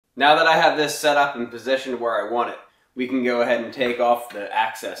Now that I have this set up and positioned where I want it, we can go ahead and take off the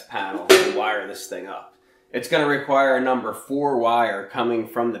access panel and wire this thing up. It's going to require a number 4 wire coming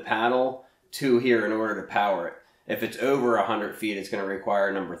from the panel to here in order to power it. If it's over 100 feet, it's going to require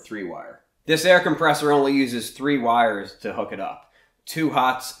a number 3 wire. This air compressor only uses 3 wires to hook it up, 2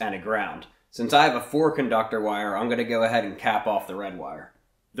 hots and a ground. Since I have a 4 conductor wire, I'm going to go ahead and cap off the red wire.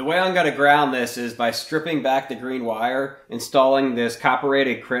 The way I'm going to ground this is by stripping back the green wire, installing this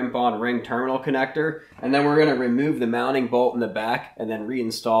copper-rated crimp-on ring terminal connector, and then we're going to remove the mounting bolt in the back and then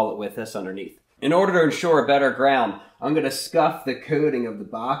reinstall it with this underneath. In order to ensure a better ground, I'm going to scuff the coating of the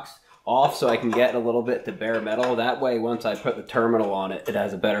box off so I can get a little bit to bare metal. That way, once I put the terminal on it, it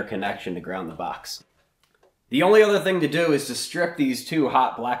has a better connection to ground the box. The only other thing to do is to strip these 2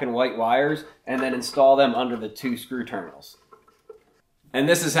 hot black and white wires and then install them under the 2 screw terminals. And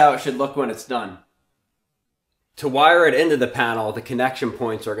this is how it should look when it's done. To wire it into the panel, the connection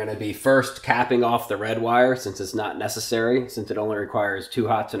points are going to be first capping off the red wire since it's not necessary, since it only requires 2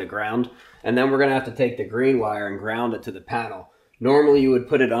 hots and a ground. And then we're going to have to take the green wire and ground it to the panel. Normally you would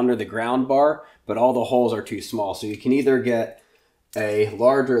put it under the ground bar, but all the holes are too small. So you can either get a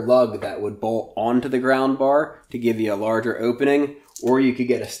larger lug that would bolt onto the ground bar to give you a larger opening, or you could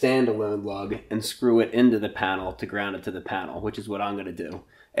get a standalone lug and screw it into the panel to ground it to the panel, which is what I'm going to do.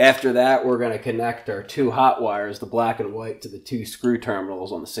 After that, we're going to connect our 2 hot wires, the black and white, to the 2 screw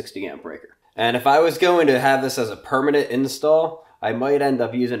terminals on the 60 amp breaker. And if I was going to have this as a permanent install, I might end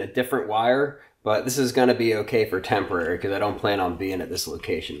up using a different wire, but this is going to be okay for temporary because I don't plan on being at this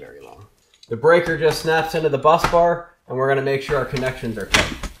location very long. The breaker just snaps into the bus bar, and we're going to make sure our connections are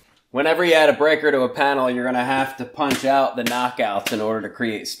tight. Whenever you add a breaker to a panel, you're going to have to punch out the knockouts in order to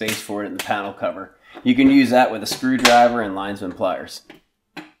create space for it in the panel cover. You can use that with a screwdriver and linesman pliers.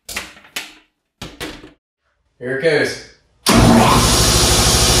 Here it goes.